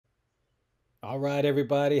All right,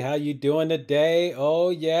 everybody, how you doing today?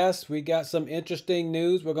 Oh, yes, we got some interesting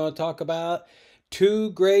news. We're going to talk about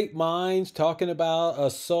two great minds talking about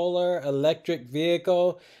a solar electric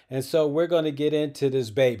vehicle. And so we're going to get into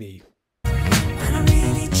this baby. I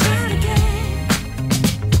really try to get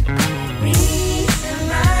reason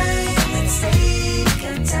right. Let's take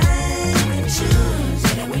our time and choose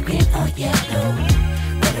whether we green or yellow,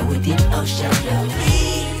 whether we deep or shallow.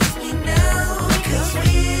 Please, we know, 'cause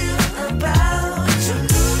we're about to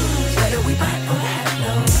lose. Whether we buy or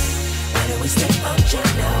hello, whether we stay or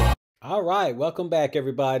jello. All right, welcome back,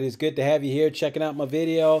 everybody. It's good to have you here checking out my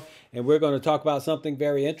video. And we're going to talk about something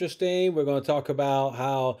very interesting. We're going to talk about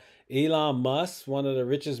how Elon Musk, one of the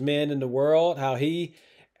richest men in the world, how he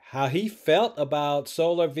felt about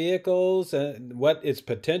solar vehicles and what its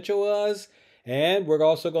potential was. And we're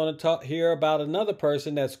also going to hear about another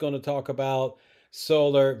person that's going to talk about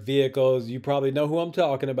solar vehicles. You probably know who I'm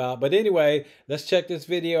talking about. But anyway, let's check this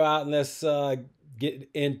video out and let's get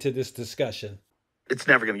into this discussion. It's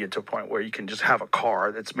never going to get to a point where you can just have a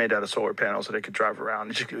car that's made out of solar panels that it could drive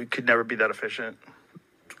around. It could never be that efficient.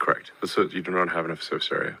 Correct. So you do not have enough surface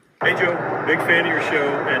area. Hey Joe, big fan of your show,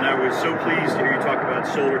 and I was so pleased to hear you talk about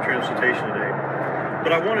solar transportation today.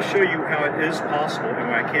 But I want to show you how it is possible and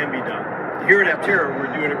how it can be done. Here at Aptera, we're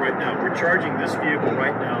doing it right now. We're charging this vehicle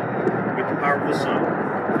right now with the power of the sun.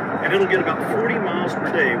 And it'll get about 40 miles per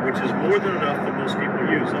day, which is more than enough that most people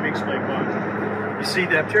use. Let me explain why. You see,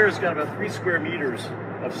 the Aptera's got about 3 square meters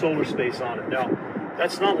of solar space on it. Now,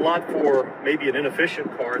 that's not a lot for maybe an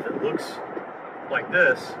inefficient car that looks like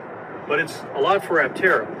this, but it's a lot for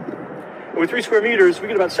Aptera. With 3 square meters, we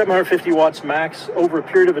get about 750 watts max over a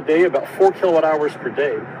period of a day, about 4 kilowatt hours per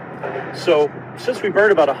day. So since we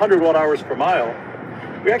burn about 100 watt hours per mile,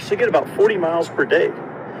 we actually get about 40 miles per day.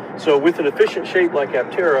 So with an efficient shape like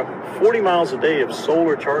Aptera, 40 miles a day of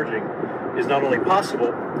solar charging is not only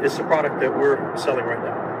possible, it's the product that we're selling right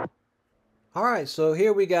now. All right, so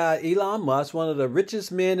here we got Elon Musk, one of the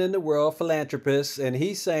richest men in the world, philanthropist, and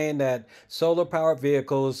he's saying that solar-powered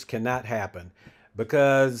vehicles cannot happen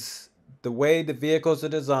because the way the vehicles are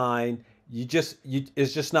designed,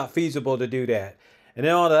 it's just not feasible to do that. And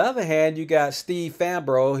then on the other hand, you got Steve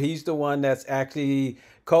Fambro. He's the one that's actually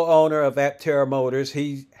co-owner of Aptera Motors.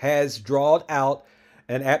 He has drawn out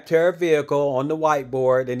an Aptera vehicle on the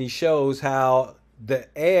whiteboard, and he shows how the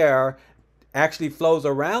air actually flows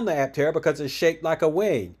around the Aptera because it's shaped like a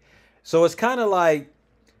wing. So it's kind of like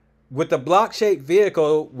with the block-shaped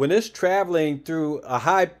vehicle, when it's traveling through a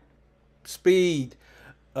high speed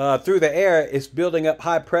through the air, it's building up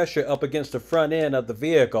high pressure up against the front end of the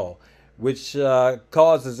vehicle, which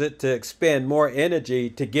causes it to expend more energy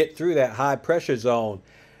to get through that high pressure zone.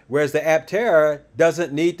 Whereas the Aptera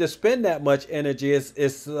doesn't need to spend that much energy.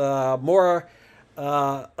 It's more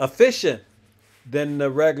efficient than the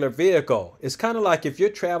regular vehicle. It's kind of like if you're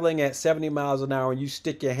traveling at 70 miles an hour and you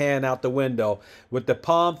stick your hand out the window with the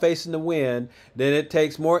palm facing the wind, then it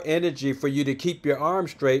takes more energy for you to keep your arm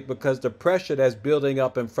straight because the pressure that's building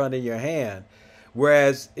up in front of your hand.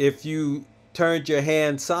 Whereas if you turned your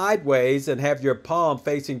hand sideways and have your palm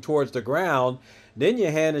facing towards the ground, then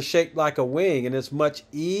your hand is shaped like a wing, and it's much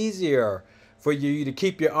easier for you to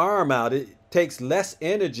keep your arm out. It takes less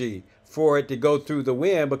energy for it to go through the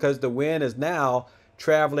wind because the wind is now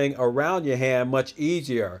traveling around your hand much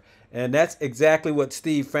easier. And that's exactly what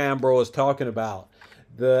Steve Fambro is talking about.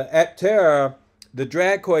 The Aptera, the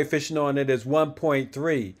drag coefficient on it is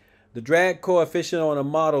 1.3. The drag coefficient on a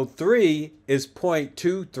Model 3 is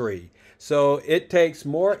 0.23. So it takes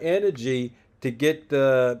more energy to get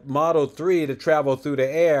the Model 3 to travel through the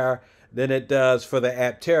air than it does for the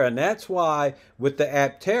Aptera. And that's why with the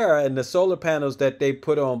Aptera and the solar panels that they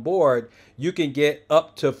put on board, you can get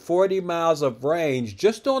up to 40 miles of range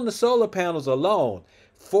just on the solar panels alone.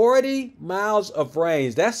 40 miles of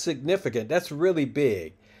range, that's significant. That's really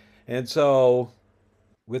big. And so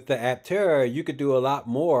with the Aptera, you could do a lot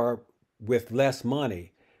more with less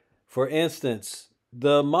money. For instance,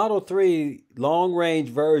 the Model 3 long-range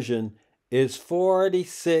version is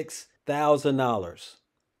 $46,000.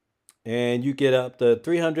 And you get up to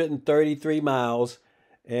 333 miles,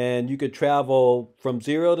 and you could travel from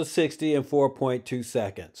 0 to 60 in 4.2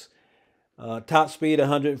 seconds. Top speed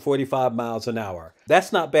 145 miles an hour.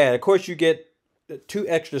 That's not bad. Of course, you get 2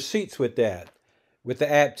 extra seats with that. With the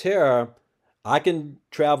Aptera, I can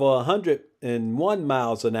travel 101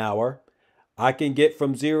 miles an hour. I can get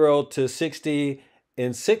from 0 to 60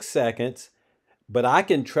 in 6 seconds, but I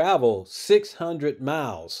can travel 600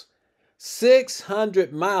 miles.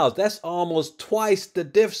 600 miles, that's almost twice the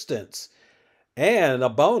distance. And a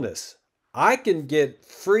bonus, I can get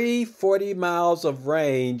free 40 miles of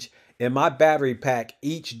range in my battery pack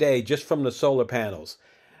each day just from the solar panels.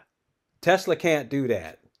 Tesla can't do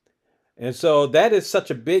that. And so that is such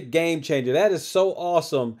a big game changer. That is so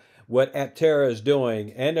awesome what Aptera is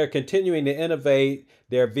doing. And they're continuing to innovate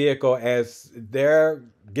their vehicle as they're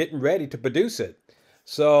getting ready to produce it.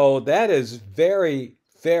 So that is very,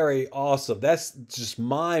 very awesome. That's just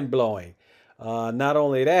mind-blowing. Not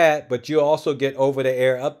only that, but you also get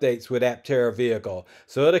over-the-air updates with Aptera vehicle.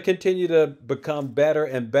 So it'll continue to become better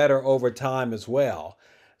and better over time as well.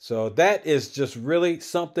 So that is just really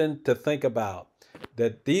something to think about.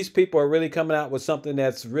 That these people are really coming out with something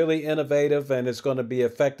that's really innovative and it's going to be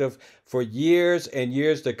effective for years and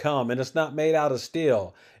years to come. And it's not made out of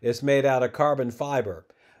steel. It's made out of carbon fiber.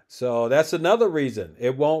 So that's another reason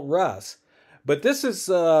it won't rust. But this is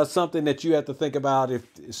something that you have to think about if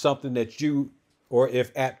something that you, or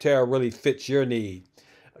if Aptera really fits your need.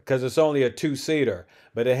 Because it's only a 2-seater.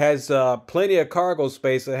 But it has plenty of cargo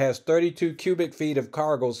space. It has 32 cubic feet of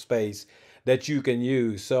cargo space that you can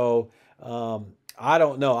use. So I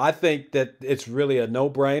don't know. I think that it's really a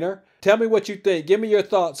no-brainer. Tell me what you think. Give me your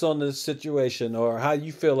thoughts on this situation or how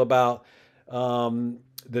you feel about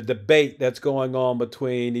the debate that's going on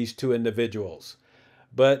between these two individuals.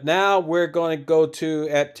 But now we're going to go to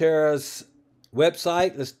Aptera's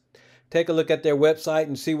website. Let's take a look at their website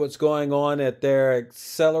and see what's going on at their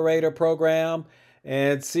accelerator program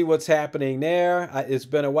and see what's happening there. It's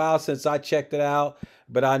been a while since I checked it out,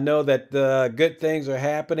 but I know that the good things are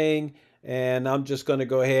happening. And I'm just going to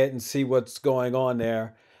go ahead and see what's going on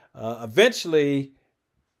there. Eventually,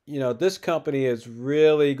 you know, this company is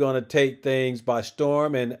really going to take things by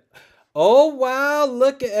storm. And oh, wow,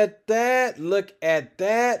 look at that. Look at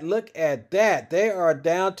that. Look at that. They are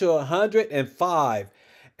down to 105.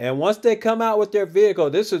 And once they come out with their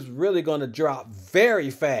vehicle, this is really going to drop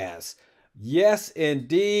very fast. Yes,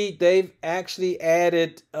 indeed. They've actually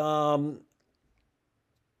added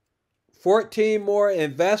 14 more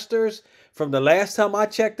investors from the last time I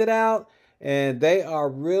checked it out, and they are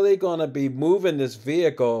really going to be moving this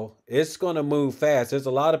vehicle. It's going to move fast. There's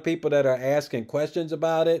a lot of people that are asking questions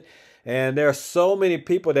about it, and there are so many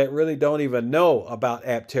people that really don't even know about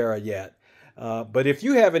Aptera yet. But if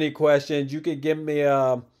you have any questions, you can give me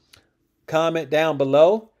a comment down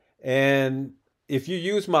below, and if you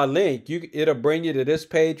use my link, it'll bring you to this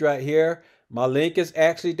page right here. My link is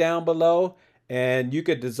actually down below. And you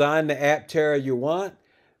could design the Aptera you want.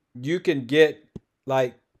 You can get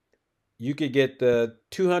the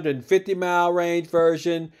 250-mile range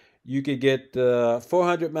version. You could get the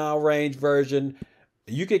 400-mile range version.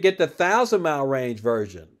 You could get the 1,000-mile range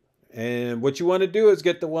version. And what you want to do is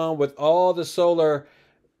get the one with all the solar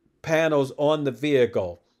panels on the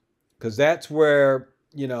vehicle, because that's where,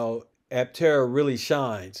 you know, Aptera really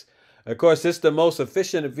shines. Of course, it's the most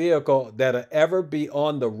efficient vehicle that'll ever be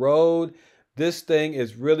on the road. This thing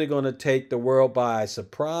is really going to take the world by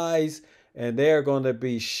surprise, and they're going to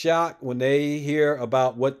be shocked when they hear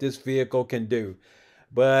about what this vehicle can do.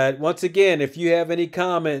 But once again, if you have any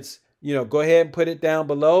comments, you know, go ahead and put it down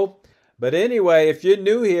below. But anyway, if you're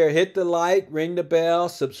new here, hit the like, ring the bell,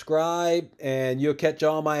 subscribe, and you'll catch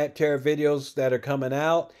all my Aptera videos that are coming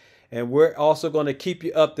out. And we're also going to keep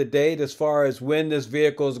you up to date as far as when this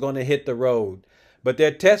vehicle is going to hit the road. But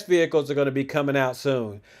their test vehicles are going to be coming out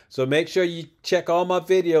soon. So make sure you check all my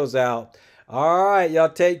videos out. All right, y'all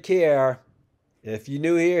take care. If you're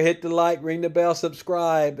new here, hit the like, ring the bell,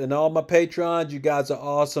 subscribe. And all my patrons, you guys are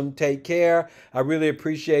awesome. Take care. I really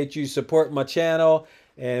appreciate you supporting my channel.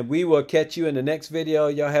 And we will catch you in the next video.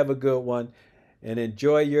 Y'all have a good one. And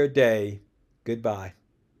enjoy your day. Goodbye.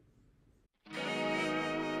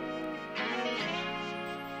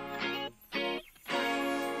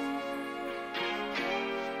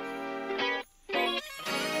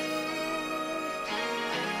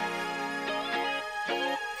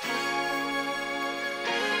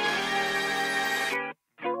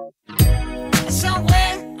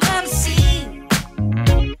 Somewhere on the sea,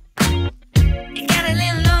 it got a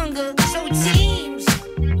little longer, so it seems.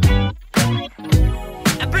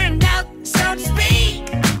 I burned out, so to speak.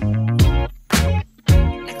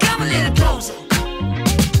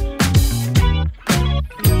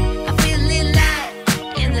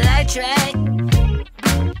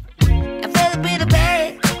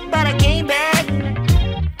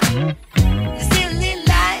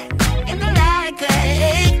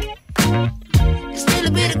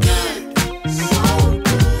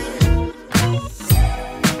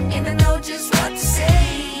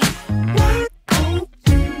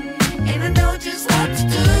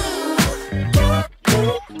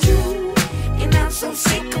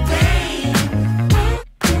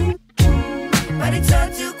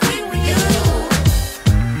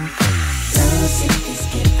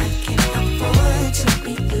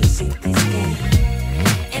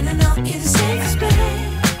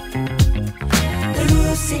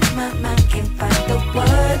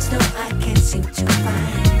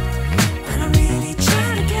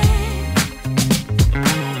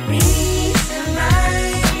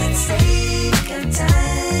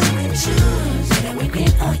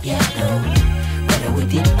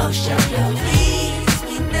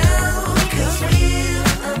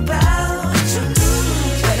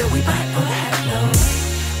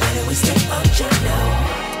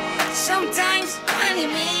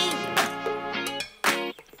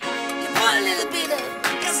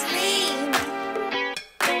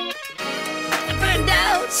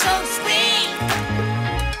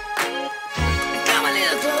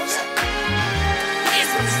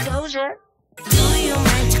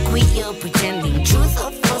 you're pretending. Truth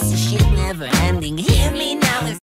or false, the shit never ending. Hear me